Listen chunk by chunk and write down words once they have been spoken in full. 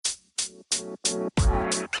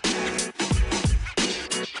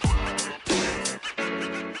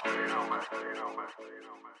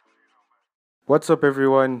What's up,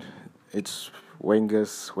 everyone? It's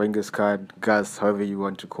Wengus Card, Gus, however you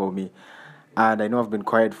want to call me. And I know I've been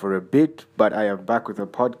quiet for a bit, but I am back with a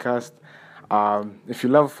podcast. If you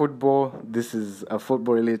love football, this is a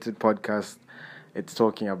football-related podcast. It's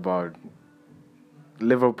talking about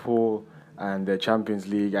Liverpool and the Champions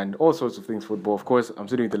League and all sorts of things football. Of course, I'm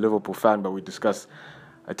sitting with a Liverpool fan, but we discuss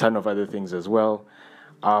a ton of other things as well.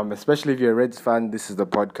 Especially if you're a Reds fan, this is the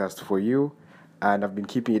podcast for you. And I've been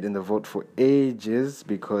keeping it in the vote for ages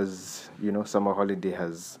because, summer holiday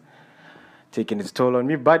has taken its toll on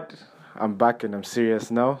me. But I'm back and I'm serious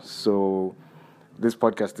now. So this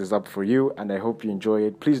podcast is up for you and I hope you enjoy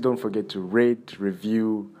it. Please don't forget to rate,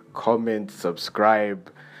 review, comment,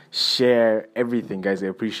 subscribe, share, everything, guys. I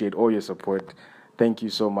appreciate all your support. Thank you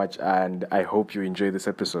so much and I hope you enjoy this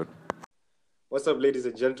episode. What's up, ladies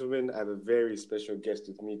and gentlemen? I have a very special guest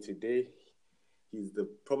with me today. He's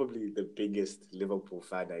probably the biggest Liverpool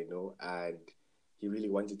fan I know, and he really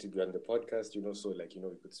wanted to be on the podcast, so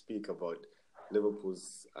we could speak about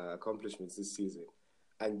Liverpool's accomplishments this season.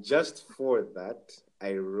 And just for that,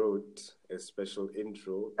 I wrote a special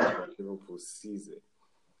intro about Liverpool's season.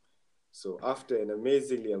 So after an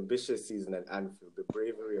amazingly ambitious season at Anfield, the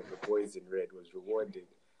bravery of the boys in red was rewarded.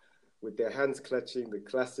 With their hands clutching the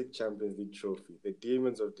classic Champions League trophy, the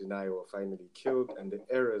demons of denial were finally killed and the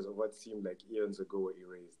errors of what seemed like eons ago were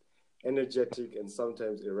erased. Energetic and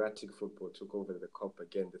sometimes erratic football took over the Cup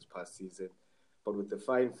again this past season, but with the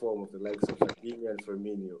fine form of the likes of Fabinho and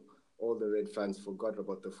Firmino, all the Red fans forgot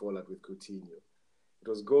about the fallout with Coutinho. It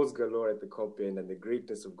was goals galore at the Cup end and the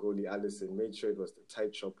greatness of goalie Alisson made sure it was the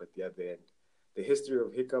tight shop at the other end. The history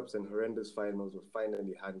of hiccups and horrendous finals were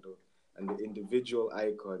finally handled and the individual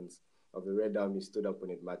icons of the Red Army stood up when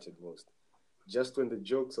it mattered most. Just when the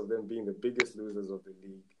jokes of them being the biggest losers of the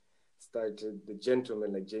league started, the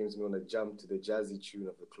gentleman like James Milner jumped to the jazzy tune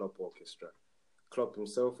of the Klopp Orchestra. Klopp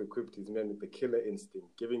himself equipped his men with the killer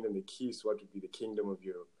instinct, giving them the keys to what would be the kingdom of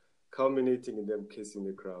Europe, culminating in them kissing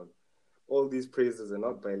the crown. All these praises are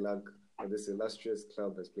not by luck, but this illustrious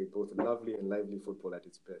club has played both lovely and lively football at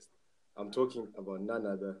its best. I'm talking about none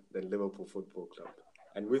other than Liverpool Football Club.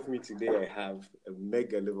 And with me today, I have a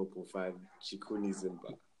mega Liverpool fan, Chikuni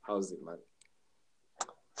Zimba. How's it, man?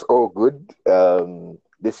 It's all good. The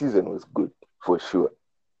season was good, for sure.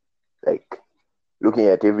 Like, looking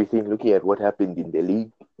at everything, looking at what happened in the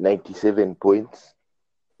league, 97 points.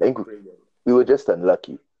 I think we were just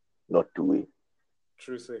unlucky not to win.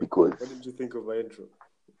 True say. Because, what did you think of my intro?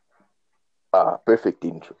 Perfect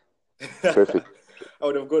intro. Perfect. I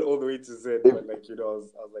would have gone all the way to Z, but I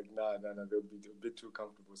was like, nah, they'll be a bit too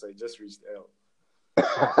comfortable. So I just reached L.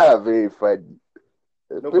 Very funny.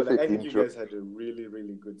 No, but I think you guys had a really,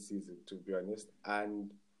 really good season, to be honest.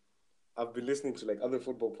 And I've been listening to other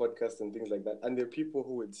football podcasts and things like that. And there are people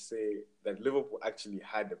who would say that Liverpool actually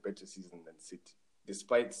had a better season than City,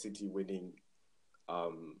 despite City winning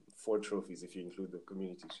 4 trophies, if you include the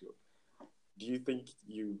Community Shield. Do you think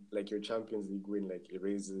your Champions League win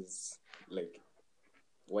erases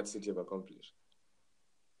what City have accomplished?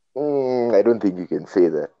 I don't think you can say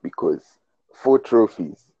that because 4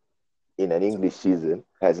 trophies in an English season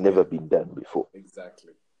has never been done before.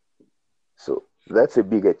 Exactly. So that's a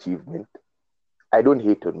big achievement. I don't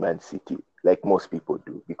hate on Man City like most people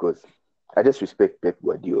do because I just respect Pep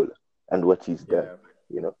Guardiola and what he's done,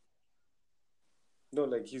 No,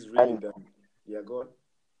 he's really done. Yeah, go on.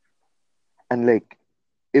 And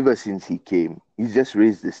ever since he came, he's just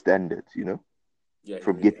raised the standards, Yeah,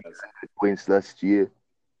 from really getting 100 points last year,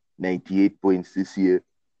 98 points this year.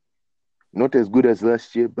 Not as good as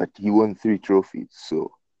last year, but he won 3 trophies.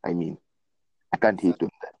 So, I can't hate on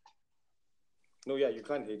that. No, yeah, you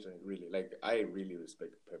can't hate on it, really. I really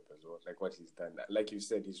respect Pep as well, what he's done. Like you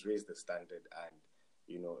said, he's raised the standard and,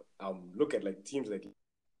 look at teams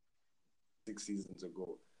 6 seasons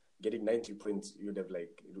ago, getting 90 points, you'd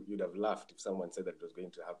have laughed if someone said that it was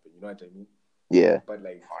going to happen. You know what I mean? Yeah. But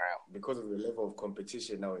because of the level of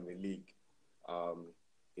competition now in the league,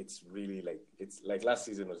 it's really it's last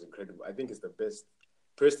season was incredible. I think it's the best.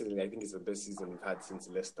 Personally, I think it's the best season we've had since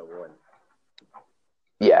Leicester won.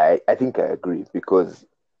 Yeah, I think I agree because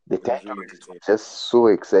the title was just so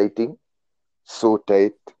exciting, so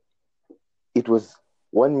tight. It was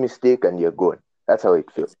one mistake and you're gone. That's how it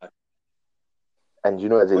feels. Exactly. And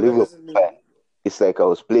as a Liverpool fan, it's like I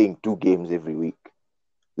was playing 2 games every week.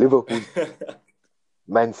 Liverpool's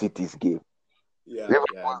Man City's game. Yeah,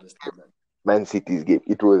 I understand that. Man City's game.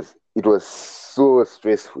 It was so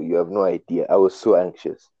stressful. You have no idea. I was so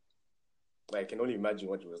anxious. I can only imagine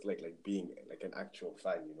what it was like being like an actual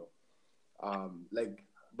fan, you know.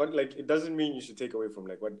 But like it doesn't mean you should take away from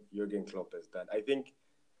like what Jurgen Klopp has done. I think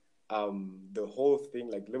the whole thing,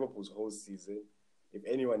 like Liverpool's whole season, if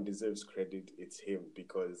anyone deserves credit, it's him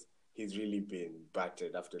because he's really been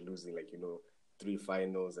battered after losing like, you know, 3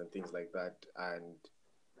 finals and things like that. And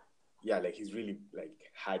yeah, like he's really like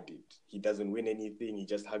had it. He doesn't win anything, he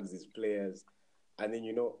just hugs his players. And then,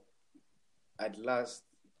 you know, at last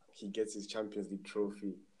he gets his Champions League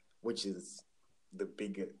trophy, which is the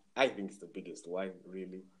biggest. I think it's the biggest. Why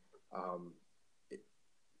really? Um,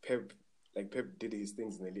 Pep, like Pep did his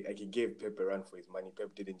things in the league. Like he gave Pep a run for his money.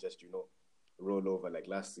 Pep didn't just roll over like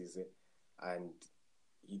last season, and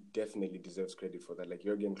he definitely deserves credit for that. Like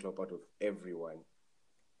Jurgen Klopp, out of everyone,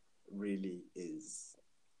 really is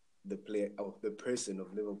the player or the person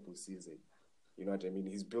of Liverpool season. You know what I mean?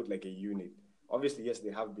 He's built like a unit. Obviously, yes,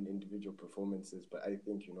 there have been individual performances, but I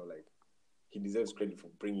think like he deserves credit for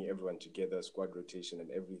bringing everyone together, squad rotation, and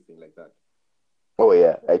everything like that. Oh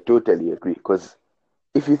yeah, I totally agree. Because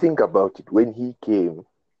if you think about it, when he came,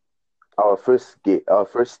 our first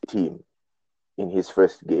team in his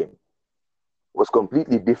first game was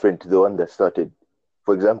completely different to the one that started.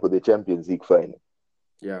 For example, the Champions League final.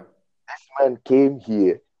 Yeah. This man came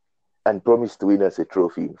here and promised to win us a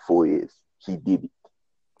trophy in 4 years. He did it.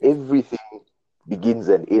 Everything begins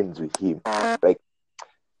and ends with him. Like,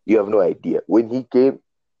 you have no idea. When he came,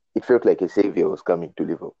 it felt like a savior was coming to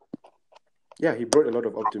Liverpool. Yeah, he brought a lot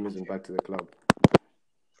of optimism back to the club.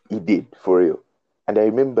 He did, for real. And I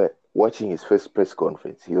remember watching his first press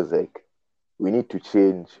conference. He was like, we need to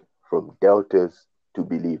change from doubters to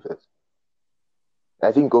believers.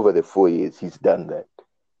 I think over the 4 years, he's done that.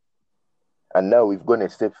 And now we've gone a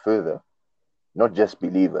step further. Not just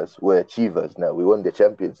believers, we're achievers now. We won the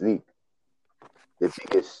Champions League, the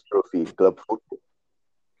biggest trophy in club football.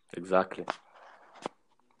 Exactly.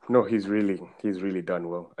 No, he's really done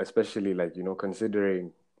well, especially like, you know,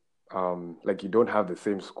 considering like you don't have the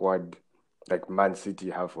same squad like Man City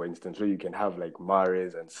have, for instance, where you can have like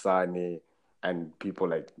Mahrez and Sane and people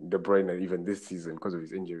like De Bruyne, even this season because of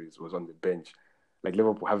his injuries was on the bench. Like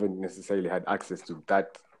Liverpool haven't necessarily had access to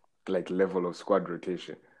that like level of squad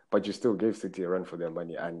rotation, but you still gave City a run for their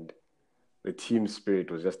money, and the team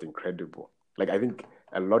spirit was just incredible. Like I think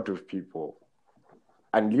a lot of people,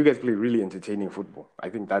 and you guys play really entertaining football. I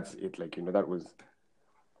think that's it. Like, you know, that was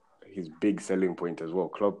his big selling point as well.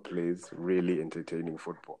 Klopp plays really entertaining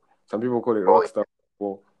football. Some people call it Oh, rockstar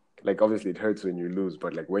football. Like obviously it hurts when you lose,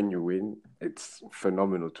 but like when you win, it's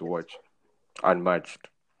phenomenal to watch. Unmatched.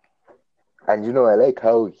 and you know, I like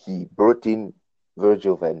how he brought in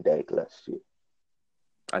Virgil van Dijk last year.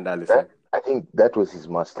 And That Allison. I think that was his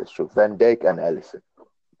masterstroke, Van Dijk and Alisson.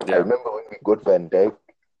 I Yeah. remember when we got Van Dijk,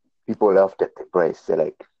 people laughed at the price. They're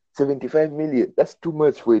like, 75 million, that's too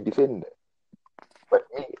much for a defender. But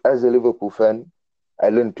me, as a Liverpool fan, I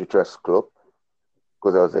learned to trust Klopp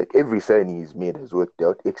because I was like, every signing he's made has worked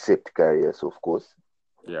out, except Karius, of course.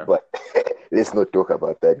 Yeah. But let's not talk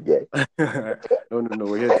about that guy. No.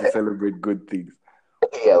 We're here to celebrate good things.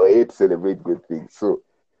 Yeah, we're here to celebrate good things. So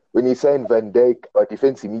when he signed Van Dijk, our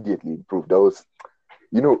defense immediately improved.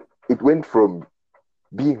 It went from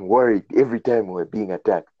being worried every time we were being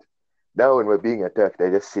attacked. Now when we're being attacked, I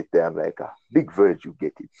just sit there. I'm like, big Verge, you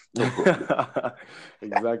get it. No problem.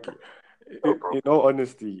 Exactly. No problem. In all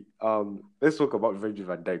honesty, let's talk about Virgil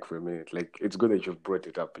van Dijk for a minute. Like, it's good that you've brought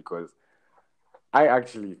it up because I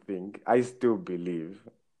actually think, I still believe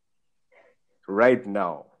right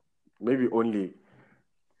now, maybe only,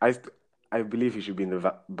 I, st- I believe he should be in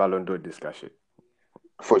the Ballon d'Or discussion.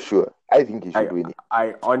 For sure. I think he I, should win it.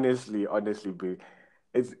 I honestly believe.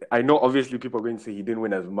 I know obviously people are going to say he didn't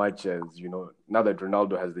win as much as, you know, now that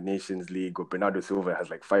Ronaldo has the Nations League or Bernardo Silva has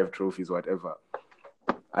like 5 trophies, whatever.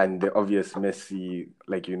 And the obvious Messi,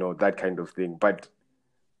 like, you know, that kind of thing. But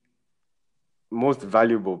most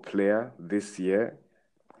valuable player this year,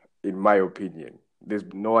 in my opinion, there's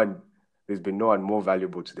been no one more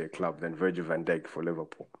valuable to their club than Virgil van Dijk for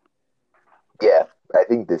Liverpool. Yeah, I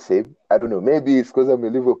think the same. I don't know. Maybe it's because I'm a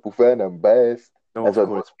Liverpool fan. I'm biased. No, That's of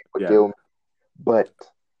what course. most people Yeah. tell me. But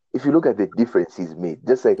if you look at the difference he's made,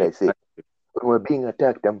 just like I said, Exactly. when we're being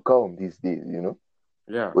attacked, I'm calm these days.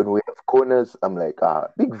 Yeah. When we have corners, I'm like,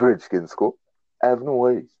 big Verge can score. I have no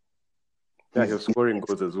worries. Yeah, he He's, was he's scoring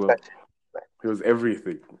goals as well. He was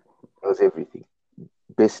everything. knows everything.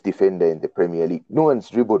 Best defender in the Premier League. No one's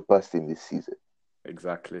dribbled past him this season.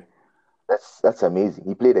 Exactly. That's amazing.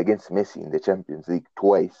 He played against Messi in the Champions League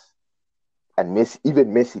twice, and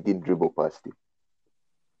Messi didn't dribble past him.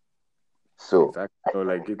 So Exactly. So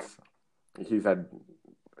like he's had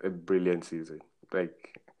a brilliant season.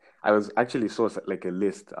 Like I was actually saw like a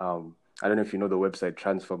list. I don't know if you know the website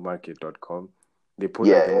transfermarket.com. They put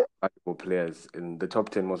like the Yeah, most valuable players in the top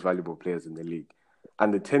 10 most valuable players in the league.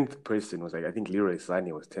 And the 10th person was like, I think Leroy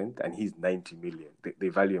Sané was 10th, and he's 90 million. They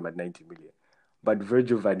value him at 90 million. But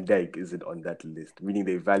Virgil van Dijk isn't on that list, meaning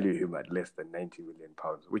they value him at less than 90 million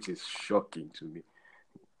pounds, which is shocking to me,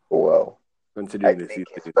 wow. I considering the think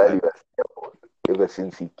season his he's value had. has doubled ever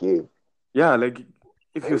since he came. Yeah, like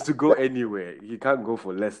if he was to go That- anywhere, he can't go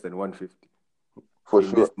for less than 150 For in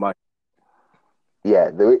this sure. market. Yeah,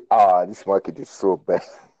 this market is so bad.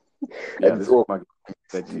 Yeah, And it's this all market is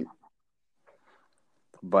PSG. pathetic.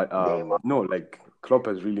 But Neymar. no, like Klopp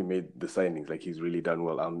has really made the signings. Like he's really done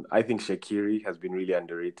well. I think Shaqiri has been really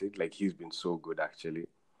underrated. Like he's been so good actually.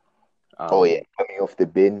 Oh yeah, Um, coming off the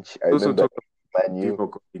bench. I also remember talk Man about U.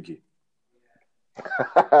 Divock Origi.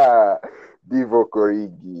 Divock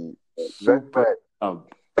Origi. That Super man. sub.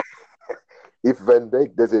 If Van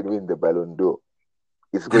Dijk doesn't win the Ballon d'Or,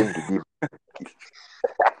 it's going to Divock.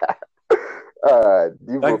 That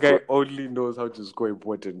Divock. guy only knows how to score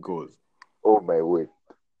important goals. Oh my word!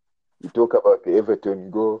 You talk about the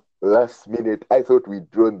Everton goal last minute. I thought we'd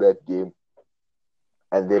drawn that game,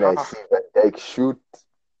 and then I Ha. see Van Dijk shoot.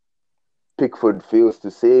 Pickford fails to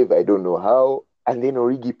save. I don't know how, and then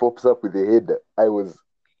Origi pops up with a header.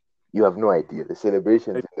 You have no idea. The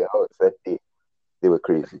celebrations Like, in the house that day, they were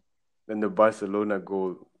crazy. then the Barcelona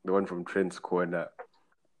goal, the one from Trent's corner.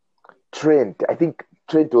 Trent, I think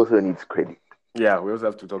Trent also needs credit. Yeah, we also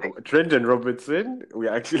have to talk about Trent and Robertson. We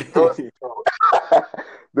Those actually, two,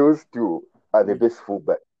 those two are the we, best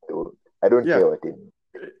fullback. I don't yeah, care what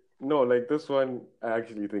it. no, like this one, I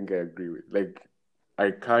actually think I agree with. Like,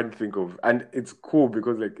 I can't think of, and it's cool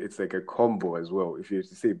because like it's like a combo as well. If you have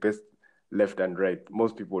to say best left and right,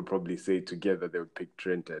 most people would probably say together they would pick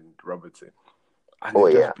Trent and Robertson, and Oh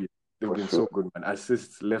yeah, they've for been sure. so good, man.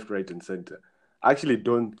 Assists left, right, and center. I actually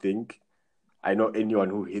don't think I know anyone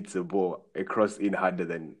who hits a ball a cross in harder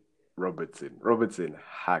than Robertson. Robertson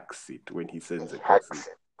hacks it when he sends He a cross in. hacks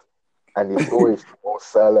it, and it's always Mo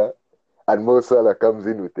Salah, and Mo Salah comes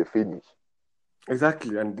in with the finish.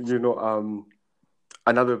 Exactly, and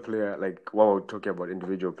another player, like while we're talking about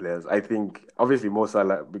individual players, I think obviously Mo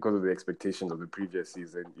Salah, because of the expectations of the previous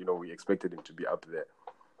season, we expected him to be up there.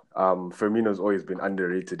 Firmino's always been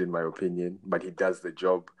underrated in my opinion, but he does the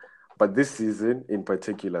job. But this season in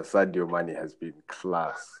particular, Sadio Mane has been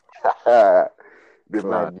class, The class.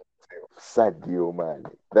 man himself, Sadio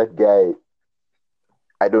Mane. That guy,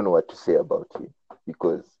 I don't know what to say about him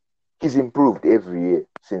because he's improved every year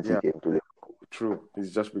since he Yeah, came to Liverpool. true.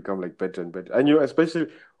 He's just become like better and better. And especially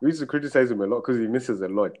we used to criticize him a lot because he misses a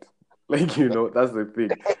lot. Like that's the thing.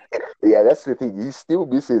 Yeah, that's the thing. He still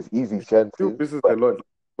misses easy He still chances, misses a but lot,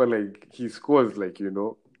 but like he scores like he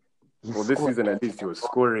for this scored. season at least he was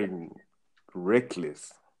scoring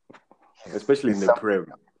reckless, especially He's in the something. Prem.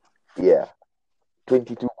 Yeah,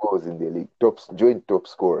 22 goals in the league, joint top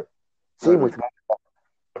scorer. That's Same with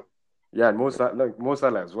yeah, and Mo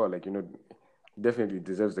Salah as well. Like definitely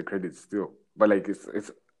deserves the credit still. But like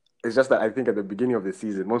it's just that I think at the beginning of the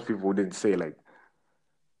season, most people wouldn't say like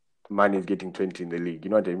Man is getting 20 in the league.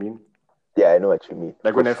 You know what I mean? yeah, I know what you mean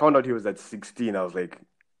Like for when I sure. found out he was at 16, I was like,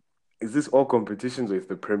 is this all competitions or is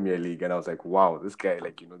the Premier League? And I was like, wow, this guy,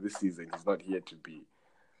 like, this season he's not here to be.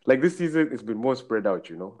 Like this season, it's been more spread out.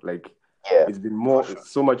 Like Yeah, it's been for more, sure. it's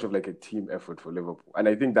so much of like a team effort for Liverpool. And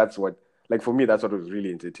I think that's what, like for me, that's what was really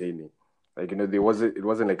entertaining. Like, it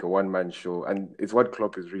wasn't like a one-man show. And it's what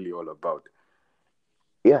Klopp is really all about.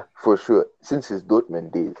 Yeah, for sure. Since his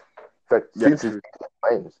Dortmund days, in fact, Yeah, since his true.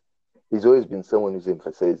 times, he's always been someone who's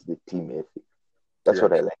emphasized the team ethic. That's Yeah,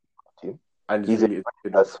 what I true. like about him. And it's He's a really,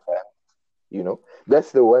 us fan, you know.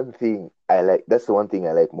 That's the one thing I like. That's the one thing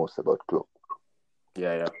I like most about Klopp.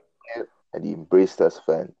 yeah, yeah. And he embraced us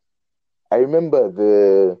fans. I remember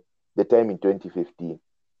the time in 2015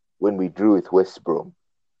 when we drew with West Brom,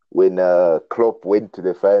 when Klopp went to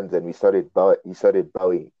the fans and he started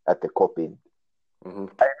bowing at the cop end. Hmm.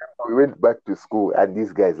 We went back to school and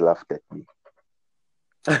these guys laughed at me.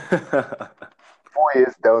 4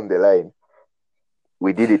 years down the line,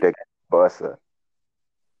 we did it against Barca,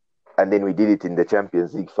 and then we did it in the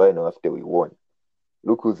Champions League final after we won.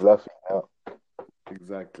 Look who's laughing now.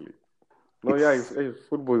 Exactly. No, yeah, It's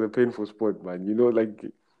football is a painful sport, man. Like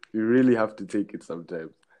you really have to take it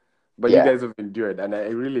sometimes. But you yeah, guys have endured, and I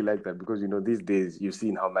really like that because these days you've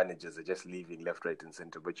seen how managers are just leaving left, right, and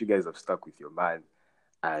center. But you guys have stuck with your man,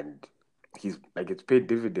 and he's like it's paid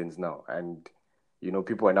dividends now, and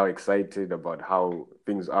people are now excited about how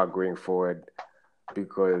things are going forward.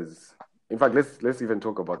 Because, in fact, let's even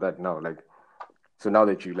talk about that now. Like So now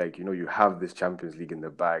that you have this Champions League in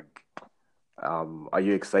the bag, are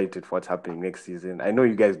you excited for what's happening next season? I know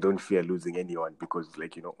you guys don't fear losing anyone because,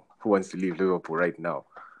 who wants to leave Liverpool right now?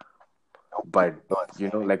 But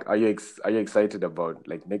are you excited about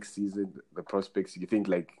like next season, the prospects? You think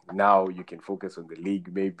like now you can focus on the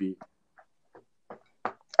league maybe?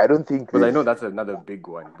 I don't think Because I know that's another big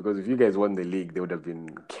one. Because if you guys won the league, there would have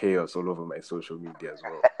been chaos all over my social media as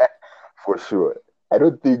well. for sure. I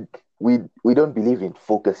don't think we don't believe in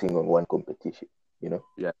focusing on one competition, you know?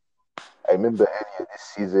 Yeah. I remember earlier this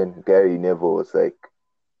season, Gary Neville was like,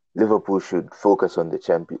 Liverpool should focus on the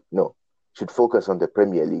champion. No, should focus on the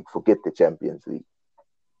Premier League. Forget the Champions League.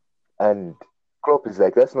 And Klopp is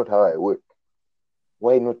like, that's not how I work.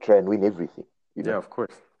 Why not try and win everything? You know? Yeah, of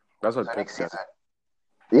course. That's what So Pep next does. season,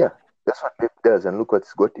 yeah, that's what Pep does. And look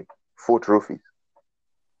what's got him: 4 trophies.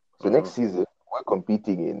 So next season, we're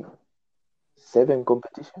competing in 7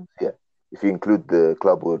 competitions. Yeah, if you include the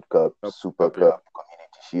Club World Cup, Super Cup, yeah. Cup,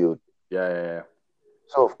 Community Shield. Yeah.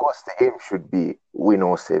 So of course the aim should be win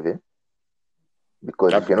all 7.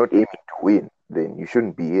 Because if you're not aiming to win, then you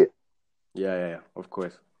shouldn't be here. Yeah, of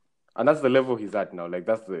course. And that's the level he's at now. Like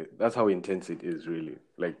that's how intense it is really.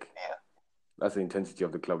 Like that's the intensity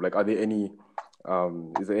of the club. Like are there any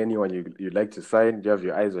is there anyone you'd like to sign? Do you have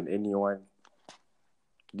your eyes on anyone?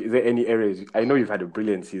 Is there any areas I know you've had a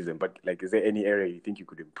brilliant season, but like is there any area you think you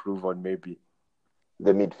could improve on maybe?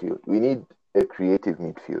 The midfield. We need a creative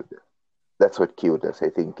midfielder. That's what killed us, I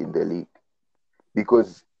think, in the league.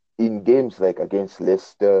 Because in games like against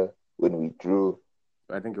Leicester, when we drew,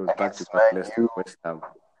 I think it was back to back Leicester,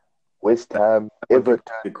 West Ham,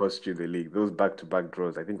 Everton. They cost you the league. Those back to back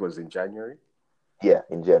draws, I think it was in January. Yeah,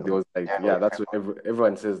 in January. It was like, January, that's what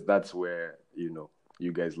everyone says. That's where you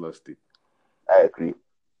guys lost it. I agree,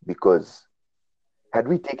 because had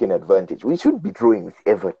we taken advantage, we shouldn't be drawing with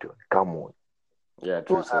Everton. Come on, yeah,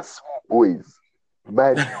 true. Those are small boys.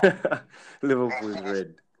 Man, Liverpool is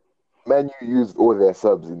red. Man, you used all their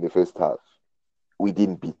subs in the first half. We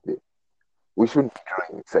didn't beat them. We shouldn't be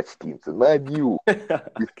drawing with such teams. Man, you with the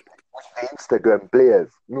Instagram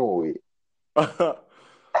players, no way. Let's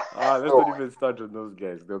not even start on those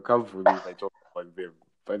guys. They'll come for me if I talk about them.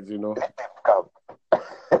 But let them come.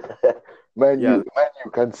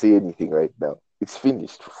 You can't say anything right now. It's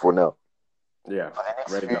finished for now. Yeah, for the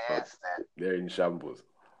next right few now years, they're in shambles.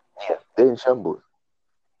 Yeah, they're in shambles.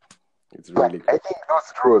 It's really good. I think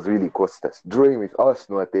those draws really cost us. Drawing with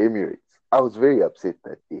Arsenal at the Emirates, I was very upset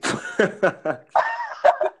that day.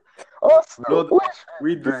 Arsenal,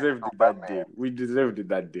 we deserved it that day. We deserved it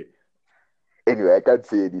that day. Anyway, I can't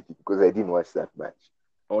say anything because I didn't watch that match.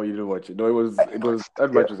 Oh, you didn't watch it? No,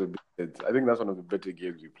 that match was a bit. I think that's one of the better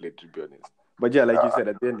games we played, to be honest. But yeah, like you said,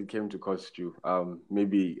 at the end it came to cost you.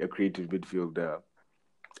 Maybe a creative midfielder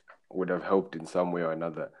would have helped in some way or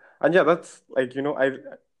another. And yeah, that's like I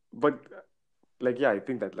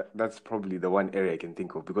think that's probably the one area I can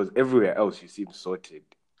think of, because everywhere else you seem sorted.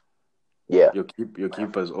 Yeah, your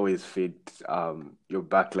keeper's always fit. Your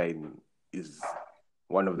backline is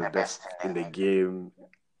one of the best in the game.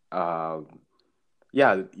 Yeah,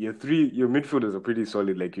 your midfielders are pretty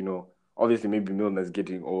solid. Like, obviously maybe Milner's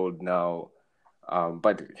getting old now.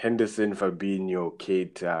 But Henderson, Fabinho,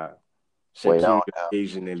 Keita, Shaqiri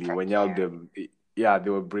occasionally, Wijnaldum, yeah, they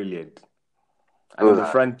were brilliant. And then the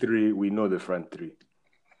front three, we know the front three.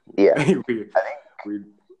 Yeah. we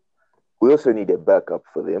also need a backup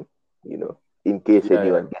for them, in case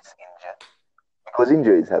anyone gets injured. Because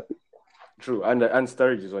injuries happen. True, and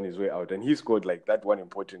Sturridge is on his way out, and he scored like that one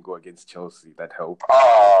important goal against Chelsea that helped.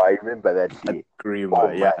 Oh, I remember that day.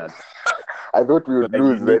 Screamer, yeah. I thought we would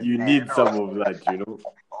lose that. You need some of that, We need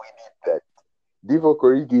that. Divock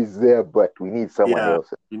Origi is there, but we need someone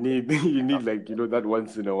else. You need like that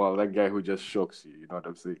once in a while, that guy who just shocks you. You know what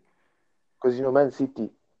I'm saying? Because Man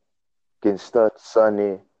City can start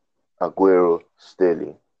Sané, Aguero,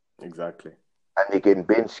 Sterling. Exactly. And they can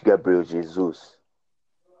bench Gabriel Jesus.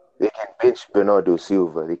 They can bench Bernardo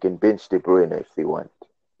Silva. They can bench De Bruyne if they want.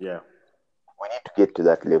 Yeah. We need to get to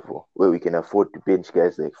that level where we can afford to bench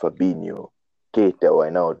guys like Fabinho, Keita,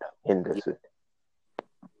 Wijnaldum, Henderson.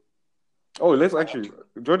 Oh, let's actually...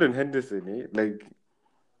 Jordan Henderson, like...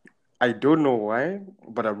 I don't know why,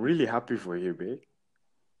 but I'm really happy for him,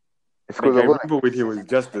 I remember when he was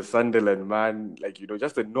just the Sunderland man, like,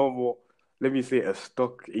 just a normal, let me say, a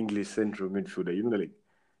stock English central midfielder,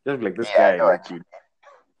 just like this guy,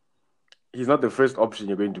 he's not the first option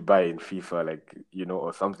you're going to buy in FIFA,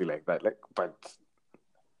 or something like that. But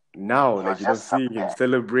now, seeing him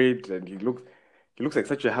celebrate, and he looks like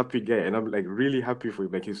such a happy guy, and I'm like really happy for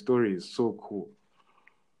him. Like, his story is so cool.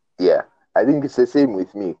 Yeah, I think it's the same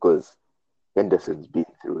with me, because Henderson's been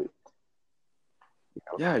through it.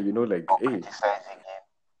 Yeah, like, People hey, criticizing him.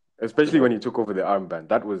 especially when he took over the armband,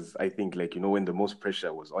 that was, I think, like, when the most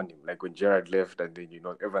pressure was on him. Like when Gerrard left, and then,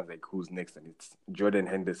 everyone's like, who's next? And it's Jordan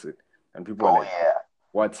Henderson. And people are Oh like, yeah.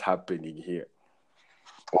 what's happening here?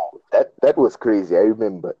 Oh, that was crazy. I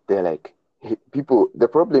remember they're like people. The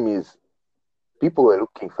problem is people were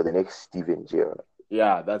looking for the next Steven Gerrard,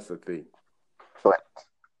 Yeah, that's the thing. but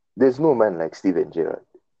there's no man like Steven Gerrard.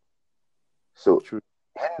 So True.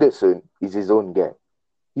 Henderson is his own guy.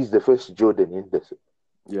 He's the first Jordan Henderson.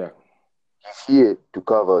 Yeah, He's here to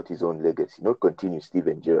carve out his own legacy, not continue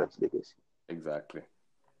Steven Gerrard's legacy. exactly.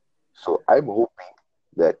 So I'm hoping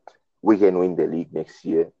that we can win the league next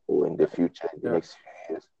year or in the future, in the Yeah. next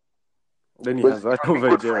few years. Then he Because has it that would be over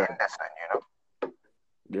good for Gerrard. Henderson, you know.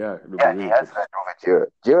 Yeah, it'll be Yeah, he really has good. that over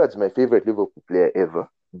Gerrard. Gerrard's my favorite Liverpool player ever,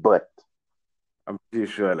 but I'm pretty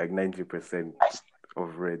sure like 90%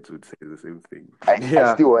 of Reds would say the same thing. I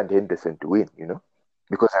Yeah, still want Henderson to win, you know,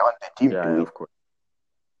 because I want the team to yeah, win. of course.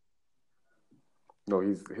 No,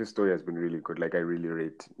 his story has been really good. Like I really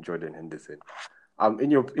rate Jordan Henderson.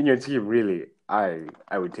 In your team, really, I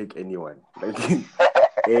would take anyone. Like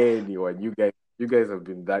anyone. You guys have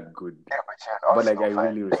been that good. Yeah, but you're an But like I Arsenal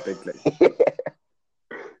really respect like fan.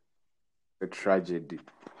 the tragedy.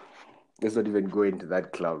 Let's not even go into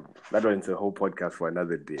that club. That one's a whole podcast for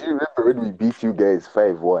another day. Do you remember when we beat you guys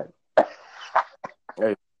 5-1?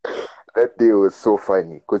 Hey, That day was so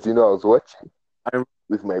funny because, you know, I was watching I,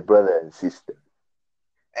 with my brother and sister.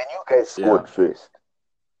 And you guys scored yeah. first.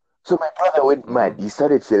 So my brother went mad. Mm-hmm. He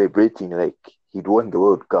started celebrating like he'd won the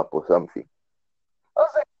World Cup or something. I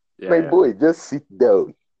was like, Yeah, my yeah. boy, just sit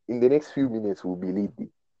down. In the next few minutes, we'll be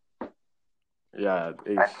leading. Yeah.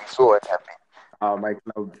 And we saw what happened.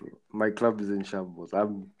 My club is in shambles.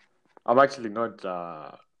 I'm actually not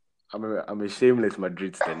I'm a shameless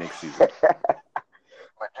Madridista next season.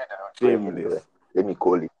 Madrid are not going anywhere. Shameless. Let me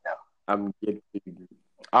call it now. I'm getting Madrid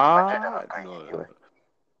are not going no. anywhere.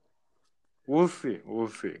 We'll see. We'll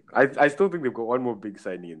see. I still think they've got one more big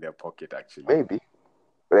signing in their pocket actually. Maybe.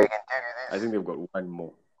 But I can tell you I think this. they've got one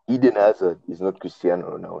more. Eden Hazard is not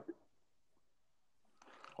Cristiano Ronaldo.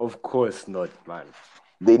 Of course not, man.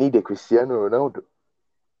 They need a Cristiano Ronaldo.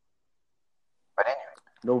 But anyway,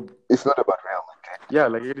 No. it's not about Real Madrid. Yeah,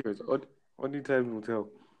 like anyways, only time will tell.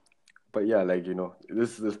 But yeah, like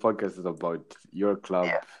this podcast is about your club,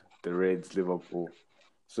 Yeah. the Reds, Liverpool.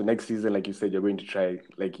 So next season, like you said, you're going to try,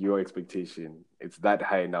 like your expectation, it's that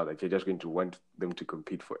high now that you're just going to want them to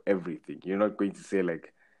compete for everything. You're not going to say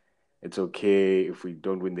like it's okay if we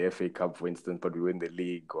don't win the FA Cup, for instance, but we win the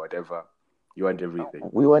league or whatever. You want everything.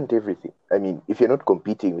 We want everything. I mean, if you're not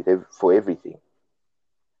competing for everything,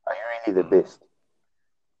 are you really the best?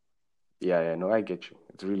 Yeah, no, I get you.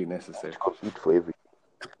 It's really necessary. To compete for everything.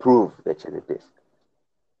 To prove that you're the best.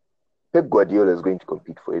 Pep Guardiola is going to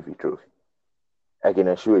compete for every trophy. I can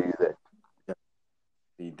assure you that. Yeah,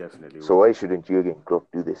 he definitely So will. why shouldn't Jurgen Klopp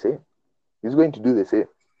do the same? He's going to do the same.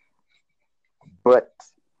 But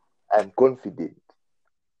I'm confident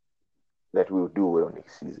that we'll do well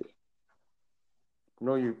next season.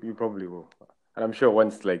 No, you probably will. And I'm sure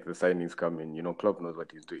once like the signings come in, Klopp knows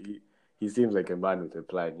what he's doing. He seems like a man with a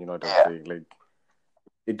plan, you know what I'm saying? Like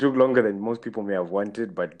it took longer than most people may have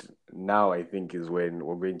wanted, but now I think is when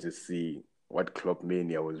we're going to see what Klopp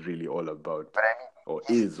mania was really all about. But I mean, or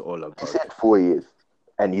is all about. He said 4 years,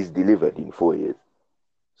 and he's delivered in 4 years.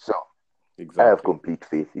 So exactly. I have complete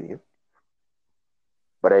faith in him.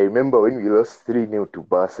 But I remember when we lost 3-0 to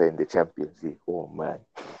Barca in the Champions League. Oh, man.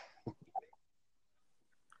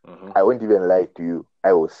 I won't even lie to you.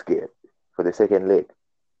 I was scared for the second leg.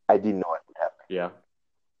 I didn't know what would happen. Yeah.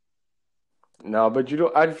 No, but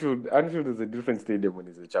Anfield is a different stadium when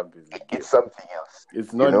it's a Champions League game. It's something else.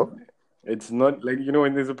 It's not. It's not like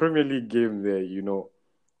when there's a Premier League game there.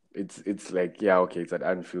 It's like okay, it's at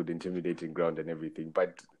Anfield, intimidating ground and everything.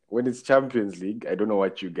 But when it's Champions League, I don't know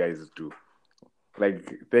what you guys do.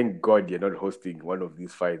 Like, thank God you're not hosting one of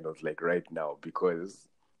these finals like right now because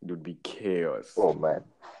it would be chaos. Oh man!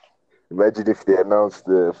 Imagine if they announced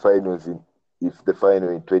the finals if the final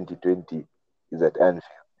in 2020 is at Anfield.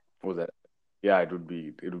 Was that? Yeah, it would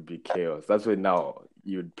be chaos. That's why now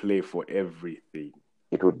you'd play for everything.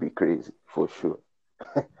 It would be crazy for sure.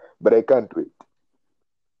 But I can't wait.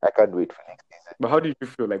 I can't wait for next season. But how did you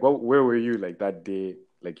feel? Like, where were you like that day?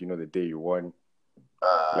 Like, the day you won.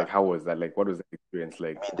 Like, how was that? Like, what was the experience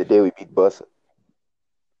like? I mean, the day we beat Barca.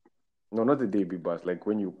 No, not the day you beat Barca. Like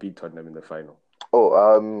when you beat Tottenham in the final. Oh,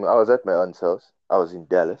 I was at my aunt's house. I was in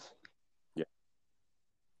Dallas.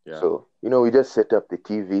 Yeah. So we just set up the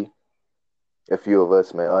TV. A few of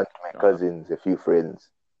us, my aunt, my cousins, a few friends.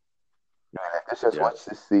 Like, let's just Yeah, watch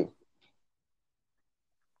this thing.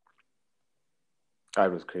 that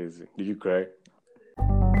was crazy. Did you cry?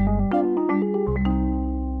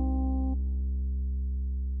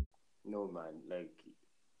 No, man. Like,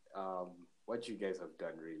 what you guys have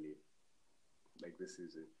done really, like this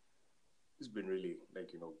season, it's been really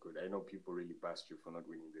good. I know people really bashed you for not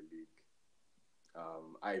winning the league.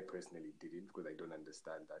 I personally didn't because I don't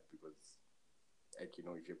understand that because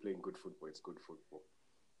if you're playing good football, it's good football.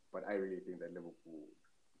 But I really think that Liverpool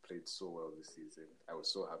played so well this season. I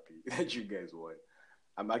was so happy that you guys won.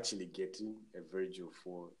 I'm actually getting a Virgil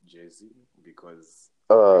 4 jersey because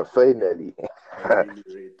Finally. I really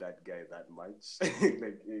rate that guy that much.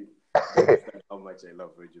 Like, you don't understand how much I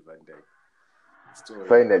love Virgil van Dijk. So,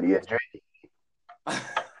 Finally, enjoy.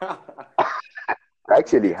 yeah. I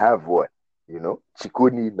actually have one,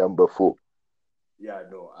 Chikuni number 4. Yeah,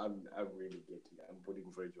 no, I'm really getting it. I'm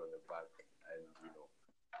putting Virgil on the back,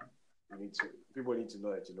 and people need to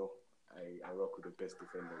know that I rock with the best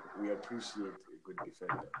defender. We appreciate a good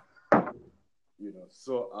defender.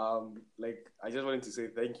 So like I just wanted to say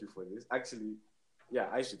thank you for this. Actually, yeah,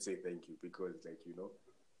 I should say thank you because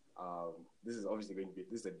this is obviously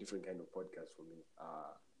this is a different kind of podcast for me.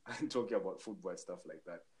 I'm talking about football and stuff like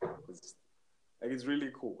that because like it's really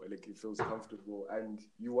cool. Like it feels comfortable, and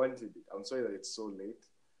you wanted it. I'm sorry that it's so late,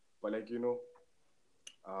 but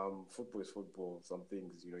football is football. Some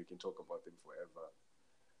things you can talk about them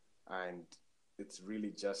forever, and it's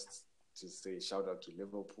really just to say shout out to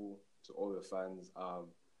Liverpool, to all the fans.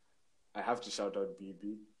 I have to shout out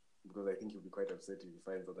BB because I think he'll be quite upset if he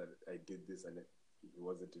finds out that I did this and he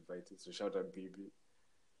wasn't invited. So shout out BB,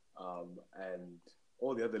 and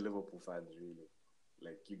all the other Liverpool fans really.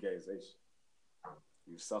 Like you guys,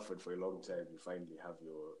 you've suffered for a long time. You finally have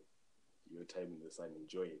your time in the sun.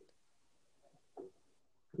 Enjoy it.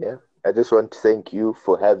 Yeah. I just want to thank you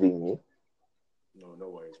for having me. No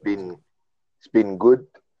worries, It's my been it's been good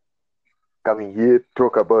coming here,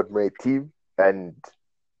 talk about my team and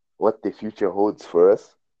what the future holds for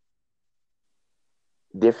us.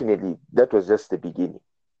 Definitely, that was just the beginning.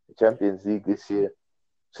 The Champions League this year,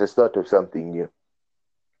 it's the start of something new.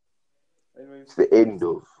 Anyways, It's the end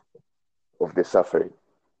of the suffering.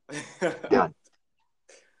 Done.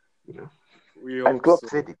 You know? we And hope Klopp so.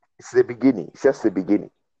 said it. It's the beginning. It's just the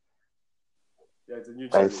beginning. Yeah, it's a new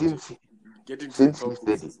And challenge. since Getting to the since he top said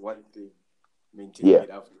it, is one thing. Maintaining yeah, it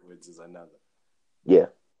afterwards is another. yeah.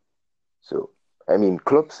 So I mean,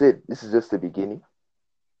 Klopp said this is just the beginning.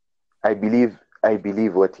 I believe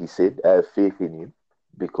what he said. I have faith in him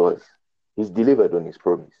because he's delivered on his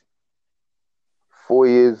promise. 4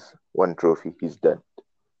 years, one trophy, he's done.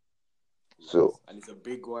 Yes. So And it's a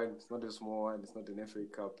big one. It's not a small one. It's not an FA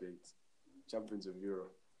Cup. It's Champions of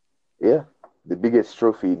Europe. yeah, the biggest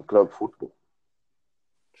trophy in club football.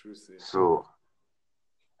 True say. So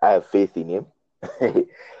I have faith in him.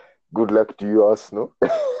 Good luck to you, Arsenal.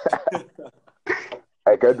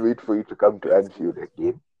 I can't wait for you to come to Let's Anfield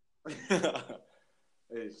again.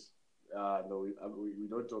 Yes. No, we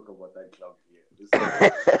don't talk about that club here.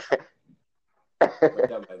 But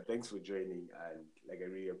yeah, man, thanks for joining, and I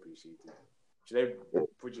really appreciate it. Should I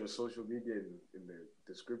put your social media in the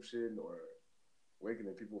description, or where can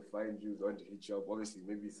the people find you? They want to hit you up. Obviously,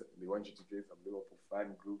 maybe they want you to join some Liverpool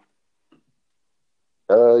fan group.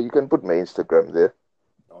 You can put my Instagram there.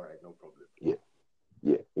 All right, no problem. Yeah,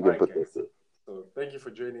 yeah, you All can right, put that guys. there. So thank you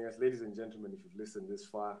for joining us, ladies and gentlemen. If you've listened this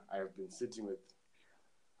far, I have been sitting with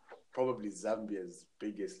probably Zambia's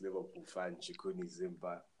biggest Liverpool fan, Chikuni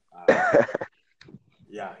Zimba.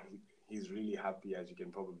 Yeah, he's really happy, as you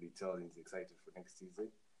can probably tell. He's excited for next season.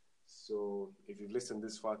 So if you've listened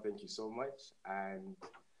this far, thank you so much, and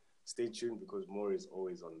stay tuned because more is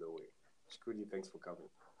always on the way. Chikuni, thanks for coming.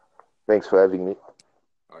 Thanks for having me.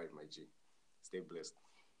 All right, my G. Stay blessed.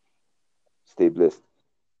 Stay blessed.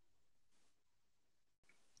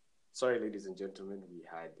 Sorry, ladies and gentlemen, we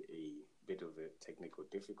had a bit of a technical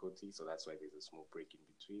difficulty, so that's why there's a small break in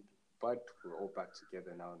between. But we're all back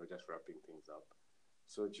together now, and we're just wrapping things up.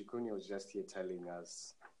 So Chikuni was just here telling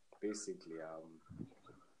us basically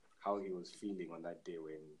how he was feeling on that day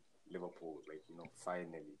when Liverpool,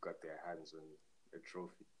 finally got their hands on a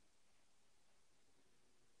trophy.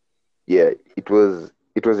 Yeah, it was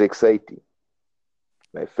exciting.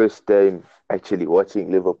 My first time actually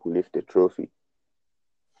watching Liverpool lift a trophy.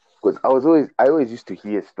 Because I always used to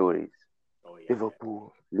hear stories. Oh yeah,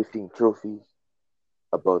 Liverpool lifting trophies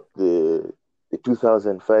about the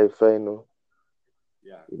 2005 final,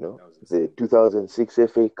 yeah, that was the insane. 2006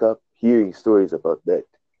 FA Cup, hearing stories about that.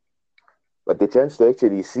 But the chance to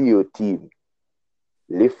actually see your team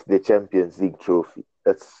lift the Champions League trophy,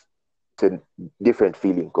 that's a different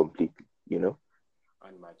feeling completely. you know,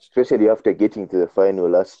 Unmatched. especially after getting to the final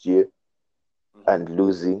last year and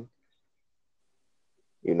losing,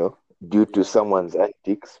 you know, due to someone's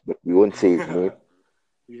antics, but we won't say his name.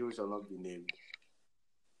 He who shall not be named.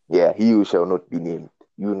 Yeah, he who shall not be named.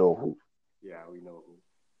 You know who. Yeah, we know who.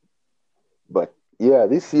 But yeah,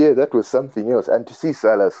 this year that was something else. And to see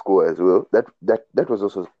Salah score as well, that was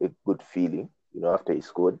also a good feeling, you know, after he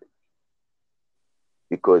scored.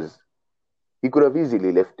 Because he could have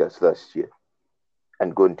easily left us last year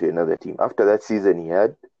and gone to another team. After that season he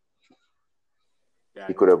had,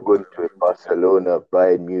 he could have gone to Barcelona,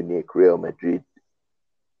 Bayern Munich, Real Madrid.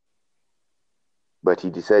 But he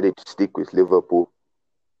decided to stick with Liverpool.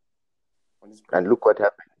 And look what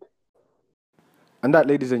happened. And that,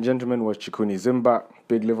 ladies and gentlemen, was Chikuni Zimba,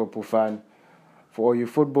 big Liverpool fan. For all you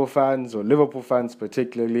football fans or Liverpool fans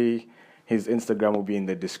particularly, his Instagram will be in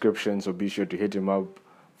the description, so be sure to hit him up,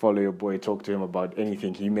 follow your boy, talk to him about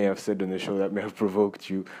anything he may have said on the show that may have provoked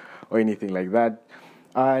you or anything like that.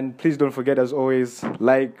 And please don't forget, as always,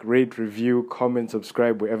 like, rate, review, comment,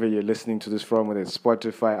 subscribe wherever you're listening to this from, whether it's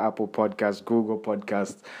Spotify, Apple Podcasts, Google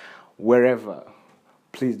Podcasts, wherever.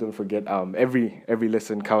 Please don't forget, every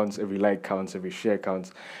listen counts, every like counts, every share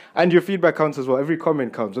counts, and your feedback counts as well. Every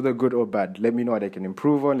comment counts, whether good or bad. Let me know what I can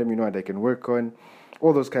improve on, let me know what I can work on,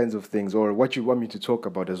 all those kinds of things, or what you want me to talk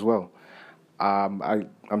about as well.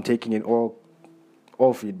 I'm taking in all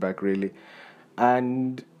feedback, really.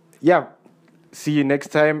 And yeah, see you next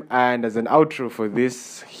time. And as an outro for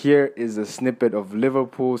this, here is a snippet of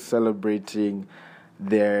Liverpool celebrating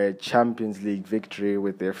their Champions League victory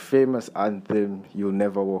with their famous anthem, "You'll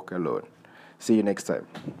Never Walk Alone." See you next time.